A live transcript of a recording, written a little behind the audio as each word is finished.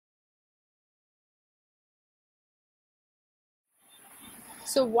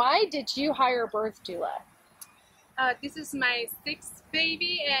So why did you hire a birth doula? This is my sixth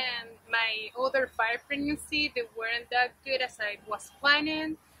baby, and my other five pregnancy, they weren't that good as I was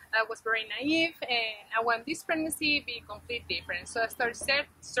planning. I was very naive, and I want this pregnancy to be completely different. So I started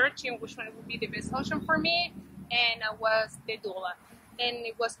searching which one would be the best option for me, and I was the doula. And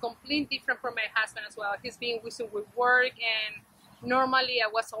it was completely different for my husband as well. He's been busy with work, and normally I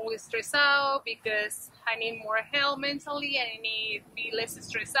was always stressed out because I need more help mentally, and I need to be less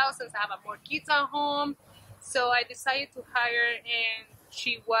stressed out since I have more kids at home. So I decided to hire, and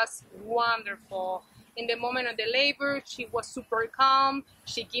she was wonderful. In the moment of the labor, she was super calm.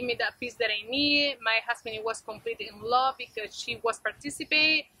 She gave me that peace that I needed. My husband was completely in love because she was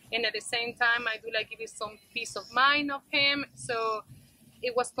participating, and at the same time, I do like give you some peace of mind of him. So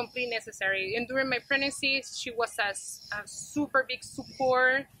it was completely necessary. And during my pregnancy, she was a super big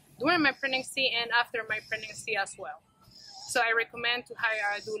support during my pregnancy and after my pregnancy as well. So I recommend to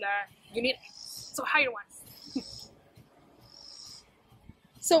hire a doula. You need to hire one.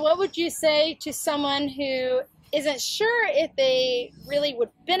 So what would you say to someone who isn't sure if they really would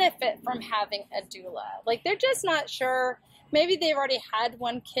benefit from having a doula? Like they're just not sure. Maybe they've already had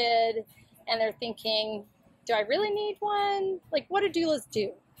one kid and they're thinking, do I really need one? Like what do doulas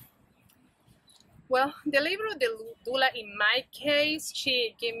do? Well, the labor of the doula, in my case,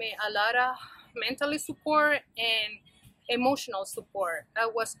 she gave me a lot of mental support and emotional support. I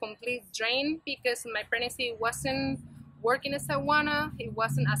was completely drained because my pregnancy wasn't working as I wanna. It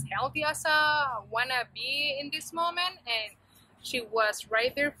wasn't as healthy as I wanna be in this moment, and she was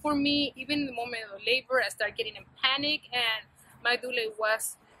right there for me. Even in the moment of labor, I started getting in panic, and my doula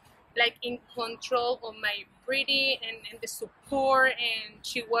was like in control of my breathing and the support, and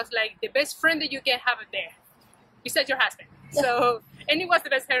she was like the best friend that you can have there, besides your husband. So, and it was the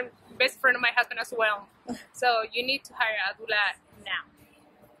best friend of my husband as well. So you need to hire a doula now.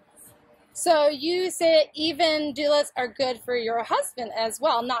 So you say even doulas are good for your husband as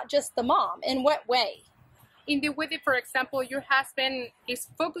well, not just the mom. In what way? In the way that, for example, your husband is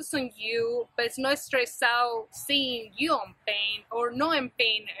focused on you, but it's not stressed out seeing you in pain or not in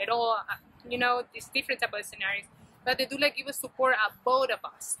pain at all. You know, it's different type of scenarios. But the doula gives support at both of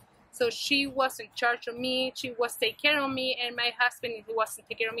us. So she was in charge of me, she was taking care of me, and my husband was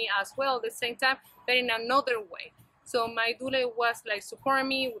taking care of me as well at the same time, but in another way. So my doula was like supporting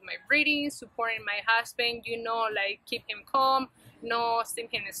me with my breathing, supporting my husband, you know, like keep him calm, no seem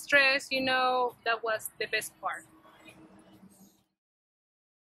him stressed, you know, that was the best part.